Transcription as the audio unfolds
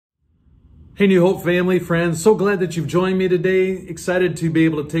Hey, New Hope family, friends, so glad that you've joined me today. Excited to be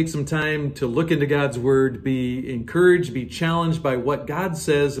able to take some time to look into God's Word, be encouraged, be challenged by what God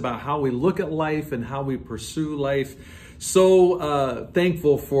says about how we look at life and how we pursue life. So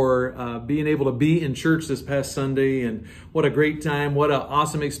thankful for being able to be in church this past Sunday, and what a great time. What an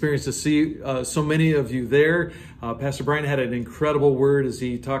awesome experience to see so many of you there. Pastor Brian had an incredible word as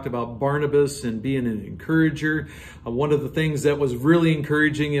he talked about Barnabas and being an encourager. One of the things that was really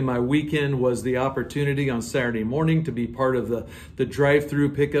encouraging in my weekend was the opportunity on Saturday morning to be part of the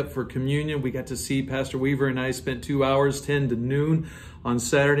drive-through pickup for communion. We got to see Pastor Weaver and I spent 2 hours, 10 to noon on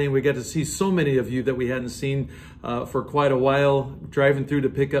Saturday, and we got to see so many of you that we hadn't seen for quite a while, driving through to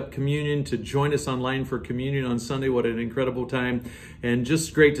pick up communion, to join us online for communion on Sunday. What an incredible time, and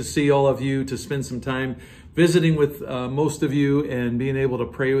just great to see all of you, to spend some time visiting with most of you and being able to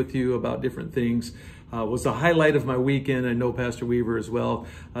pray with you about different things. Was the highlight of my weekend. I know Pastor Weaver as well.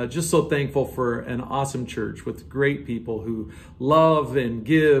 Just so thankful for an awesome church with great people who love and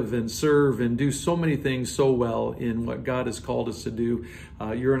give and serve and do so many things so well in what God has called us to do.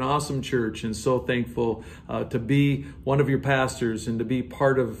 You're an awesome church, and so thankful to be one of your pastors and to be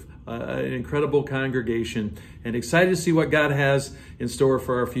part of an incredible congregation, and excited to see what God has in store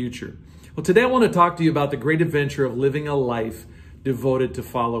for our future. Well, today I want to talk to you about the great adventure of living a life devoted to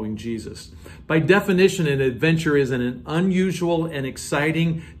following Jesus. By definition, an adventure is an unusual and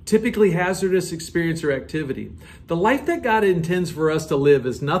exciting, typically hazardous experience or activity. The life that God intends for us to live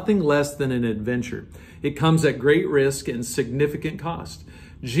is nothing less than an adventure. It comes at great risk and significant cost.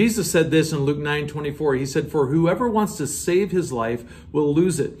 Jesus said this in Luke 9:24. He said, "For whoever wants to save his life will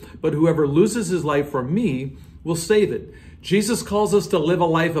lose it, but whoever loses his life for me will save it." Jesus calls us to live a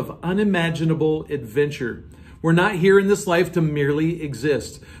life of unimaginable adventure. We're not here in this life to merely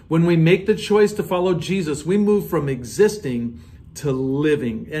exist. When we make the choice to follow Jesus, we move from existing to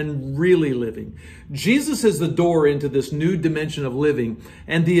living, and really living. Jesus is the door into this new dimension of living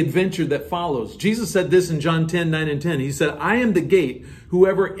and the adventure that follows. Jesus said this in John 10:9 and 10. He said, "I am the gate.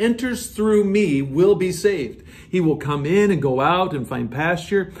 Whoever enters through me will be saved. He will come in and go out and find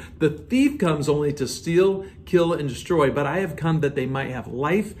pasture. The thief comes only to steal, kill, and destroy, but I have come that they might have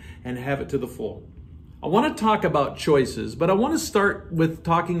life and have it to the full." I want to talk about choices, but I want to start with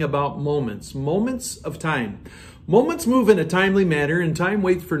talking about moments of time. Moments move in a timely manner, and time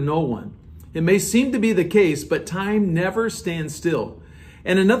waits for no one. It may seem to be the case, but time never stands still.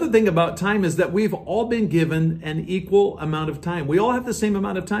 And another thing about time is that we've all been given an equal amount of time. We all have the same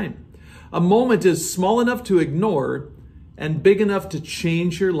amount of time. A moment is small enough to ignore and big enough to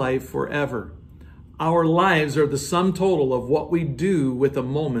change your life forever. Our lives are the sum total of what we do with the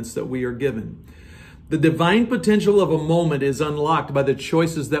moments that we are given. The divine potential of a moment is unlocked by the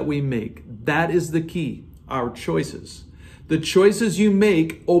choices that we make. That is the key, our choices. The choices you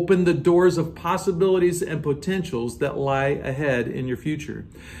make open the doors of possibilities and potentials that lie ahead in your future.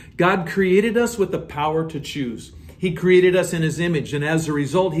 God created us with the power to choose. He created us in His image, and as a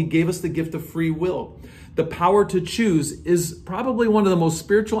result, He gave us the gift of free will. The power to choose is probably one of the most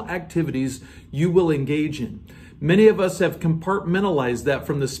spiritual activities you will engage in. Many of us have compartmentalized that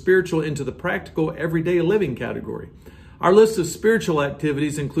from the spiritual into the practical, everyday living category. Our list of spiritual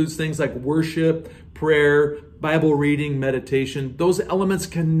activities includes things like worship, prayer, Bible reading, meditation. Those elements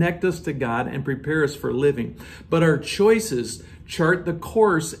connect us to God and prepare us for living. But our choices chart the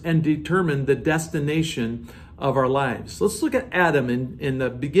course and determine the destination of our lives. Let's look at Adam in the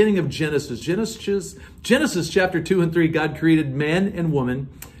beginning of Genesis. Genesis chapter 2 and 3, God created man and woman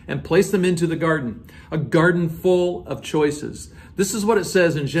and placed them into the garden, a garden full of choices. This is what it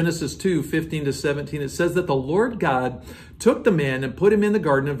says in Genesis 2:15 to 17. It says that the Lord God took the man and put him in the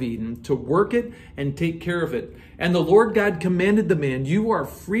Garden of Eden to work it and take care of it. And the Lord God commanded the man, "You are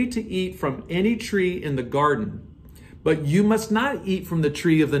free to eat from any tree in the garden, but you must not eat from the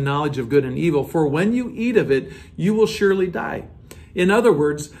tree of the knowledge of good and evil, for when you eat of it, you will surely die." In other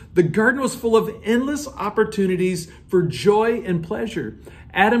words, the garden was full of endless opportunities for joy and pleasure.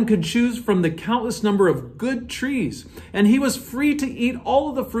 Adam could choose from the countless number of good trees, and he was free to eat all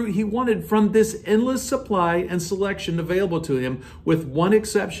of the fruit he wanted from this endless supply and selection available to him, with one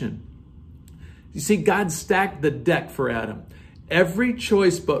exception. You see, God stacked the deck for Adam. Every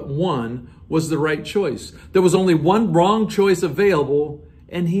choice but one was the right choice. There was only one wrong choice available,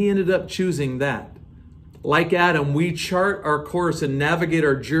 and he ended up choosing that. Like Adam, we chart our course and navigate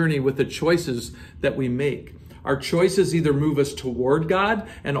our journey with the choices that we make. Our choices either move us toward God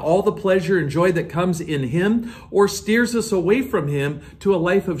and all the pleasure and joy that comes in Him, or steers us away from Him to a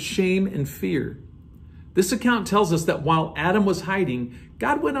life of shame and fear. This account tells us that while Adam was hiding,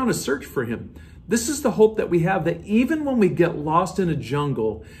 God went on a search for him. This is the hope that we have, that even when we get lost in a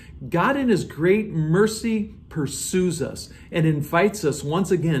jungle, God in his great mercy pursues us and invites us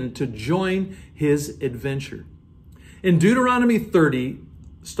once again to join his adventure. In Deuteronomy 30,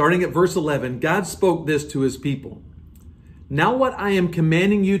 starting at verse 11, God spoke this to his people. Now what I am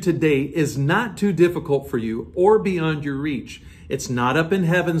commanding you today is not too difficult for you or beyond your reach. It's not up in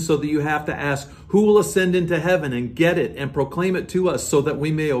heaven so that you have to ask, who will ascend into heaven and get it and proclaim it to us so that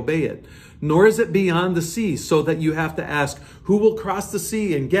we may obey it? Nor is it beyond the sea so that you have to ask, who will cross the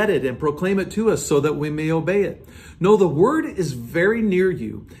sea and get it and proclaim it to us so that we may obey it? No, the word is very near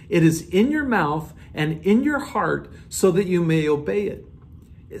you. It is in your mouth and in your heart so that you may obey it.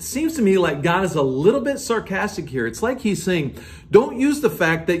 It seems to me like God is a little bit sarcastic here. It's like he's saying, don't use the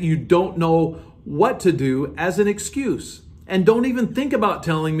fact that you don't know what to do as an excuse. And don't even think about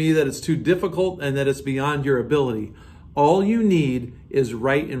telling me that it's too difficult and that it's beyond your ability. All you need is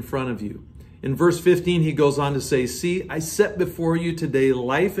right in front of you. In verse 15, he goes on to say, see, I set before you today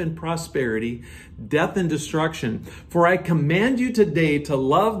life and prosperity, death and destruction. For I command you today to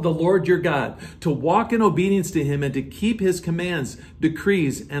love the Lord your God, to walk in obedience to him, and to keep his commands,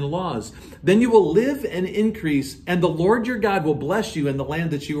 decrees, and laws. Then you will live and increase, and the Lord your God will bless you in the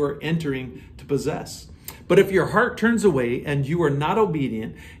land that you are entering to possess. But if your heart turns away and you are not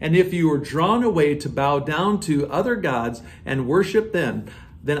obedient, and if you are drawn away to bow down to other gods and worship them,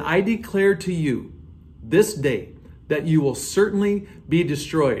 then I declare to you this day that you will certainly be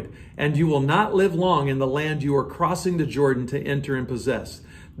destroyed, and you will not live long in the land you are crossing the Jordan to enter and possess.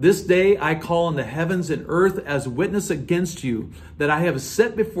 This day I call on the heavens and earth as witness against you, that I have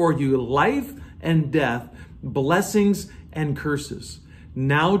set before you life and death, blessings and curses.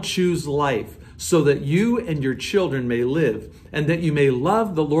 Now choose life, so that you and your children may live, and that you may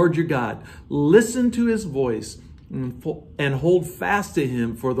love the Lord your God. Listen to his voice and hold fast to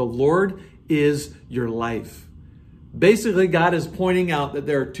him, for the Lord is your life. Basically, God is pointing out that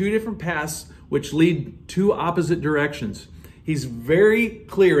there are two different paths which lead two opposite directions. He's very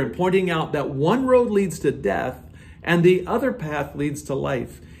clear in pointing out that one road leads to death and the other path leads to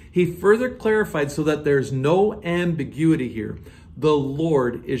life. He further clarified so that there's no ambiguity here. The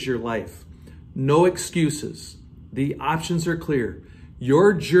Lord is your life. No excuses. The options are clear.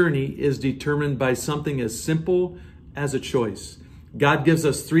 Your journey is determined by something as simple as a choice. God gives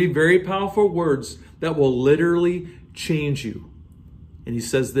us three very powerful words that will literally change you. And he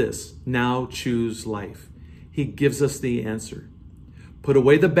says this, now choose life. He gives us the answer. Put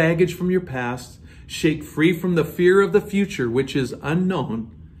away the baggage from your past, shake free from the fear of the future, which is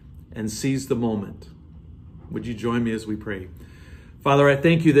unknown, and seize the moment. Would you join me as we pray? Father, I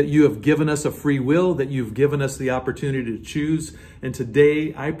thank you that you have given us a free will, that you've given us the opportunity to choose. And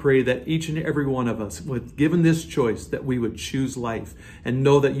today I pray that each and every one of us, with given this choice, that we would choose life and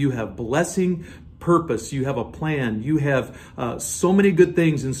know that you have blessing, purpose, you have a plan, you have so many good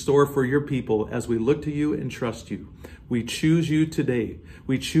things in store for your people as we look to you and trust you. We choose you today.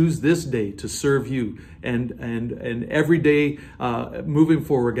 We choose this day to serve you. And every day moving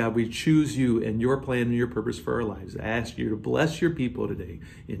forward, God, we choose you and your plan and your purpose for our lives. I ask you to bless your people today.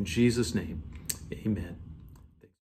 In Jesus' name, amen.